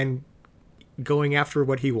agency and going after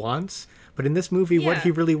what he wants. But in this movie, what Yeah.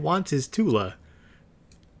 he really wants is Tula.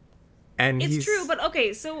 And It's true, but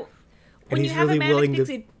okay, so when he's you have really a manic willing to-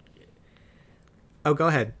 pixie... Oh, go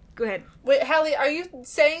ahead. Go ahead. Wait, Hallie, are you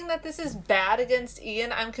saying that this is bad against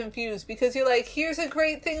Ian? I'm confused because you're like, here's a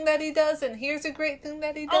great thing that he does, and here's a great thing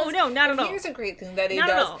that he does. Oh, no, not and at all. Here's a great thing that he Not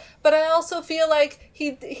at does. all. But I also feel like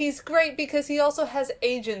he's great because he also has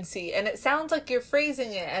agency, and it sounds like you're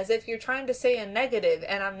phrasing it as if you're trying to say a negative,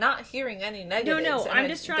 and I'm not hearing any negatives. no, and I'm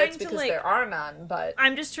just trying that's to, because like- there are none, but...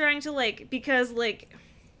 I'm just trying to, like, because, like...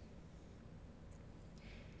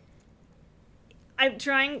 I'm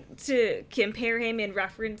trying to compare him in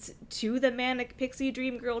reference to the manic pixie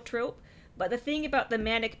dream girl trope, but the thing about the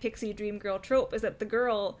manic pixie dream girl trope is that the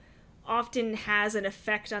girl often has an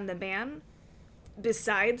effect on the man.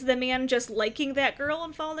 Besides the man just liking that girl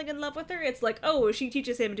and falling in love with her, it's like, oh, she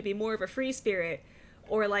teaches him to be more of a free spirit,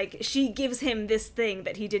 or like she gives him this thing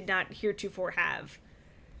that he did not heretofore have.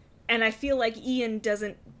 And I feel like Ian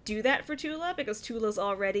doesn't do that for Tula, because Tula's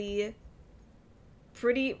already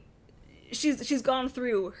pretty... She's gone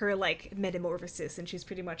through her, like, metamorphosis, and she's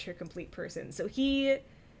pretty much her complete person. So he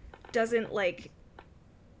doesn't, like...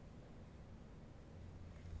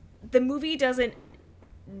 The movie doesn't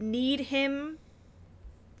need him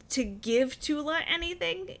to give Tula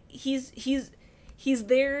anything. He's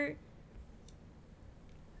there...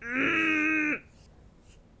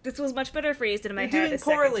 This was much better phrased in my head a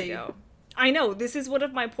second ago. I know, this is one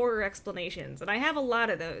of my poorer explanations, and I have a lot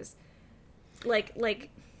of those.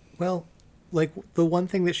 Well, like, the one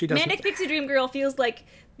thing that she doesn't... Manic Pixie Dream Girl feels like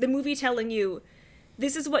the movie telling you,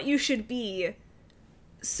 this is what you should be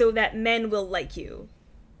so that men will like you.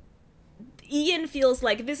 Ian feels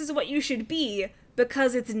like this is what you should be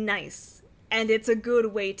because it's nice, and it's a good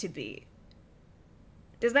way to be.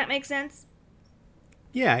 Does that make sense?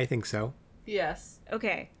 Yeah, I think so. Yes.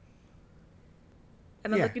 Okay.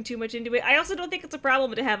 Am I looking too much into it? I also don't think it's a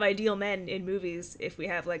problem to have ideal men in movies if we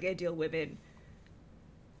have, like, ideal women.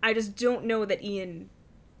 I just don't know that Ian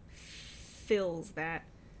fills that.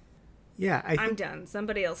 Yeah, I'm done.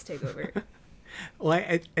 Somebody else take over. Well,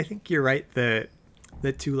 I think you're right that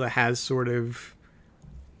Tula has sort of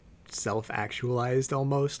self-actualized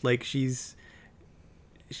almost. Like, she's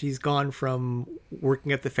gone from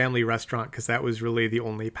working at the family restaurant because that was really the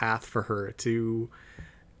only path for her to,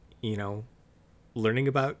 you know, learning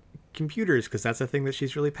about computers because that's a thing that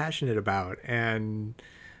she's really passionate about, and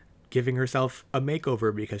giving herself a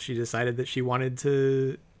makeover because she decided that she wanted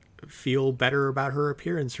to feel better about her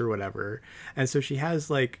appearance or whatever. And so she has,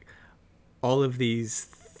 like, all of these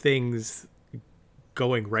things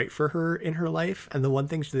going right for her in her life, and the one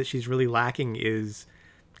thing that she's really lacking is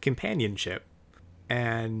companionship.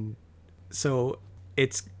 And so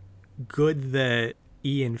it's good that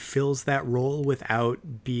Ian fills that role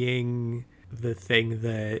without being the thing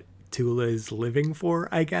that Tula is living for,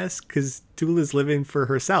 I guess, because Tula's living for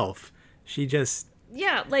herself. She just...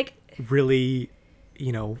 Yeah, like... really,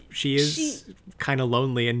 you know, she is kind of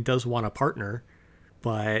lonely and does want a partner,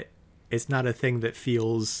 but it's not a thing that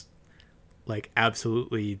feels, like,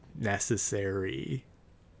 absolutely necessary,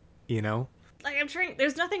 you know? Like,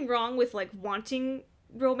 there's nothing wrong with, like, wanting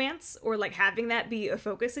romance or, like, having that be a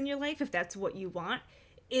focus in your life if that's what you want.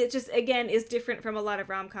 It just, again, is different from a lot of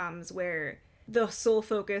rom-coms where the sole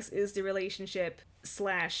focus is the relationship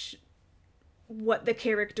 / what the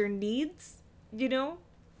character needs, you know?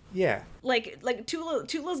 Yeah. Like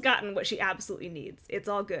Tula's gotten what she absolutely needs. It's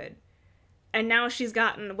all good. And now she's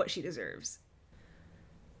gotten what she deserves,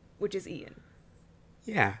 which is Ian.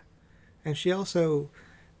 Yeah. And she also,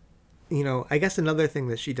 you know, I guess another thing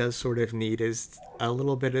that she does sort of need is a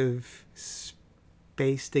little bit of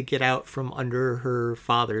space to get out from under her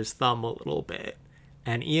father's thumb a little bit.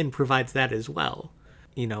 And Ian provides that as well.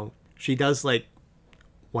 You know, she does, like,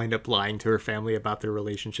 wind up lying to her family about their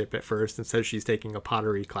relationship at first and says she's taking a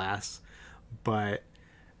pottery class. But,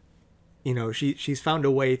 you know, she's found a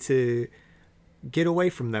way to get away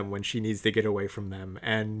from them when she needs to get away from them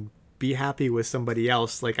and be happy with somebody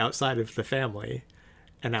else, like, outside of the family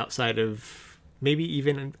and outside of, maybe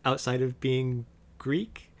even outside of being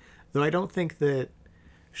Greek. Though I don't think that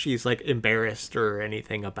she's, like, embarrassed or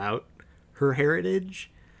anything about her heritage,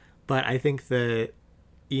 but I think that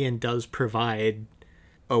Ian does provide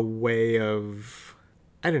a way of,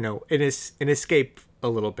 I don't know, an escape a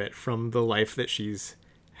little bit from the life that she's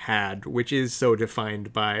had, which is so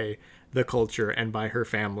defined by the culture and by her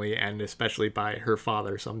family, and especially by her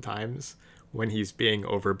father sometimes when he's being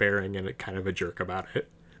overbearing and kind of a jerk about it.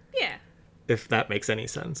 Yeah. If that makes any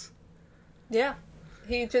sense. Yeah.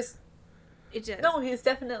 It does. No, he's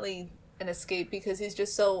definitely an escape because he's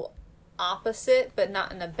just so opposite, but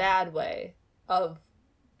not in a bad way, of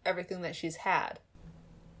everything that she's had.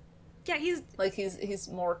 Yeah, he's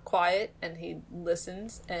more quiet and he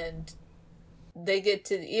listens, and they get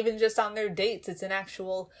to, even just on their dates, it's an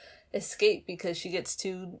actual escape because she gets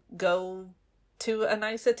to go to a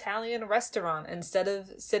nice Italian restaurant instead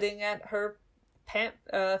of sitting at her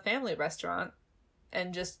family restaurant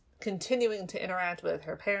and just continuing to interact with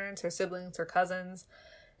her parents, her siblings, her cousins.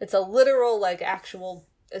 It's a literal, like, actual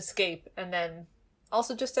escape, and then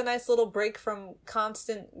also just a nice little break from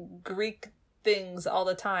constant Greek things all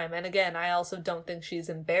the time. And again, I also don't think she's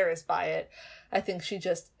embarrassed by it. I think she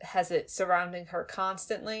just has it surrounding her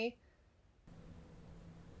constantly.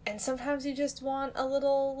 And sometimes you just want a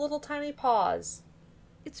little tiny pause.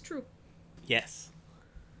 It's true. Yes.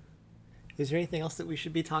 Is there anything else that we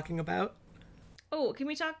should be talking about? Oh, can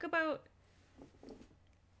we talk about...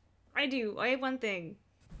 I have one thing.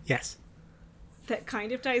 Yes. that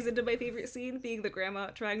kind of ties into my favorite scene, being the grandma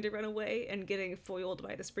trying to run away and getting foiled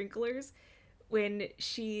by the sprinklers. When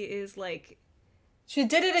she is like... She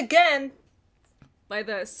did it again! By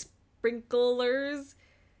the sprinklers.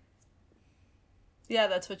 Yeah,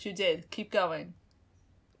 that's what you did. Keep going.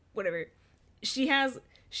 Whatever. She has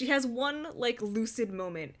one, like, lucid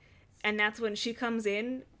moment, and that's when she comes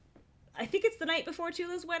in. I think it's the night before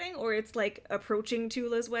Tula's wedding, or it's, like, approaching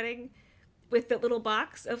Tula's wedding, with the little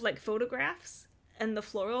box of, like, photographs and the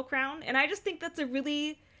floral crown. And I just think that's a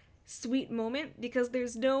really sweet moment, because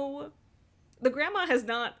there's no... The grandma has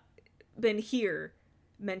not been here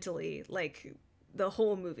mentally, like, the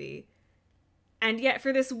whole movie. And yet,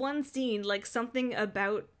 for this one scene, like, something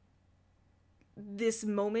about this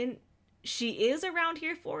moment she is around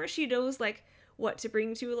here for. She knows, like, what to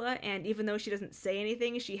bring Tula, and even though she doesn't say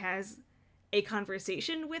anything, she has a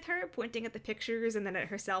conversation with her, pointing at the pictures and then at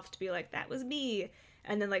herself to be like, that was me,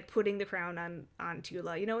 and then, like, putting the crown on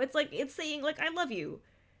Tula. You know, it's like, it's saying, like, I love you,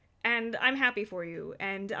 and I'm happy for you,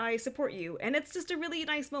 and I support you, and it's just a really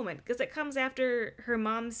nice moment, because it comes after her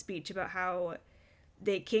mom's speech about how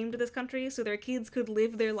they came to this country so their kids could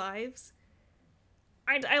live their lives.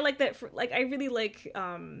 I like that, like, I really like,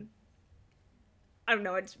 I don't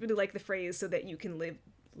know, I just really like the phrase, so that you can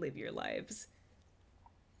live your lives.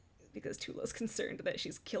 Because Tula's concerned that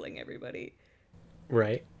she's killing everybody.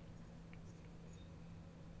 Right.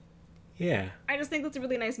 Yeah. I just think that's a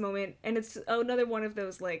really nice moment, and it's another one of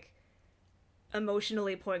those, like,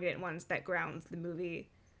 emotionally poignant ones that grounds the movie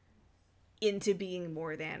into being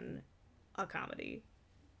more than a comedy.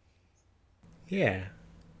 Yeah.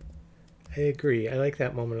 I agree. I like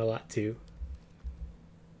that moment a lot, too.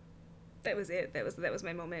 That was it. That was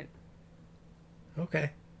my moment.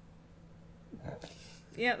 Okay.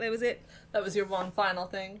 Yeah, that was it. That was your one final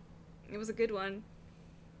thing. It was a good one.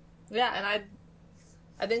 Yeah, and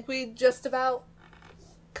I think we just about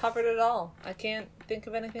covered it all. I can't think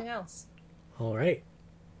of anything else. All right.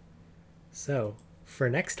 So, for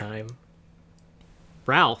next time,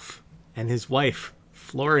 Ralph and his wife,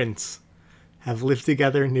 Florence, have lived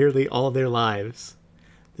together nearly all their lives.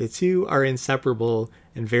 The two are inseparable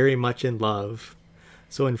and very much in love.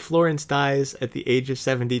 So when Florence dies at the age of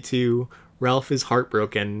 72, Ralph is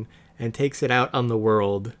heartbroken and takes it out on the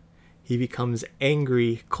world. He becomes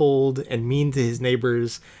angry, cold, and mean to his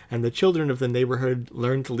neighbors, and the children of the neighborhood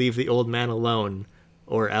learn to leave the old man alone,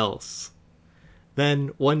 or else.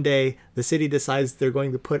 Then, one day, the city decides they're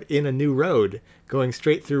going to put in a new road, going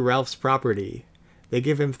straight through Ralph's property. They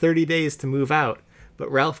give him 30 days to move out,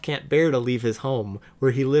 but Ralph can't bear to leave his home,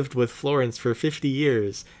 where he lived with Florence for 50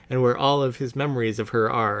 years, and where all of his memories of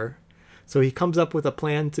her are. So he comes up with a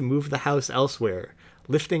plan to move the house elsewhere,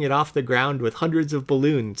 lifting it off the ground with hundreds of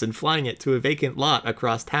balloons and flying it to a vacant lot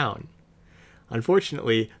across town.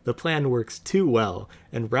 Unfortunately, the plan works too well,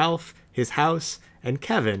 and Ralph, his house, and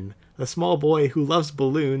Kevin, a small boy who loves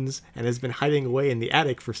balloons and has been hiding away in the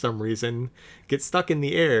attic for some reason, get stuck in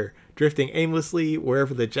the air, drifting aimlessly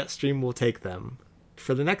wherever the jet stream will take them.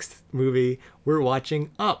 For the next movie, we're watching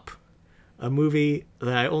Up, a movie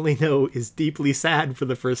that I only know is deeply sad for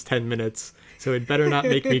the first 10 minutes, so it better not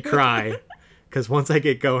make me cry, because once I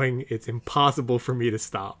get going, it's impossible for me to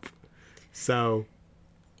stop. So,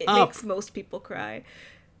 It Up. makes most people cry.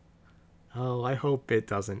 Oh, I hope it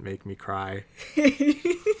doesn't make me cry.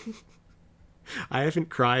 I haven't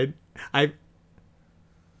cried.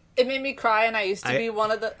 It made me cry, and I used to be one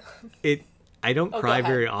of the... I don't Oh, cry go ahead.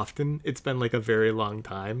 very often. It's been like a very long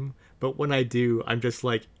time. But when I do, I'm just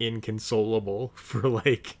like inconsolable for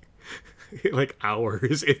like like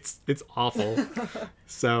hours. It's awful.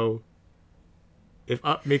 So if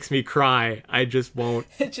Up makes me cry, I just won't.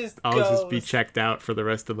 It just I'll goes. just be checked out for the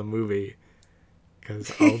rest of the movie.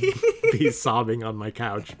 Because I'll be sobbing on my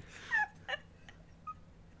couch.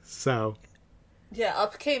 So. Yeah,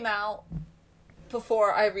 Up came out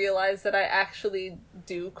before I realized that I actually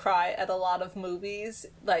do cry at a lot of movies.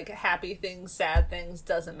 Like, happy things, sad things,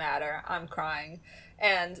 doesn't matter. I'm crying.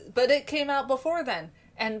 But it came out before then.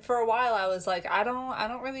 And for a while I was like, I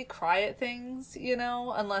don't really cry at things, you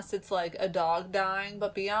know, unless it's like a dog dying.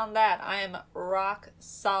 But beyond that, I am rock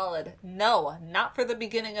solid. No, not for the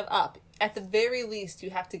beginning of Up. At the very least, you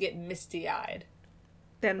have to get misty-eyed.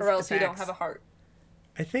 Them's Or the else you don't facts. have a heart.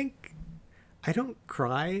 I think I don't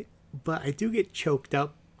cry, but I do get choked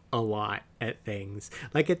up a lot at things.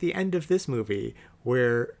 Like at the end of this movie,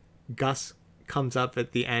 where Gus comes up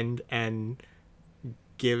at the end and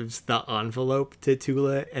gives the envelope to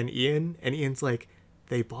Tula and Ian, and Ian's like,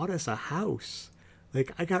 they bought us a house.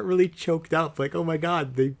 Like, I got really choked up. Like, oh my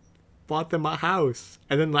god, they bought them a house.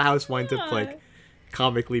 And then the house winds up, like,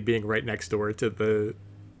 comically being right next door to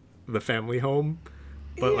the family home.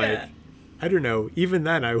 But Yeah. like, I don't know. Even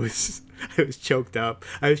then, I was choked up.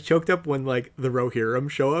 I was choked up when like the Rohirrim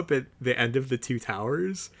show up at the end of the Two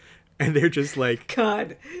Towers, and they're just like,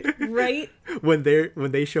 God, right? when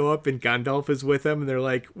they show up and Gandalf is with them, and they're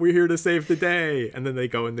like, "We're here to save the day," and then they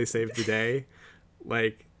go and they save the day.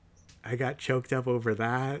 Like, I got choked up over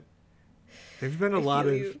that. There've been a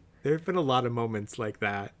lot of moments like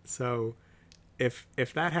that. So, if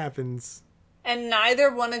that happens, And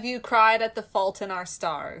neither one of you cried at The Fault in Our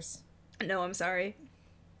Stars. No, I'm sorry.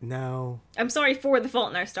 no. I'm sorry for The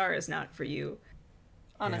Fault in Our Stars, not for you.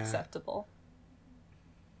 Unacceptable.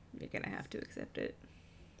 You're gonna have to accept it.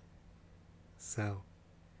 So,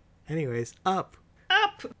 anyways, Up.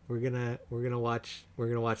 Up! We're gonna watch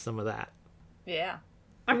some of that. Yeah.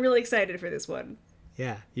 I'm really excited for this one.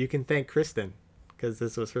 Yeah, you can thank Kristen because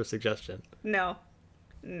this was her suggestion. No.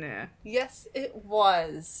 Nah. Yes, it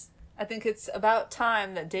was. I think it's about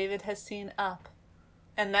time that David has seen Up.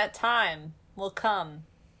 And that time will come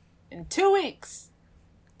in 2 weeks.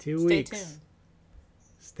 2 Stay weeks. tuned.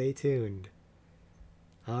 Stay tuned.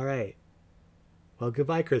 All right. Well,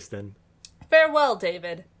 goodbye, Kristen. Farewell,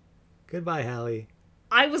 David. Goodbye, Hallie.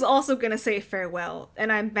 I was also gonna say farewell,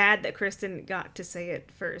 and I'm mad that Kristen got to say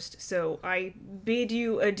it first, so I bid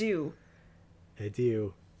you adieu.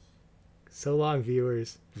 Adieu. So long,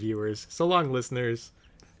 viewers. So long, listeners.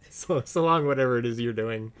 So long, whatever it is you're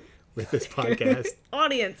doing with this podcast.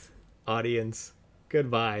 Audience. Audience.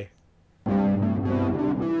 Goodbye.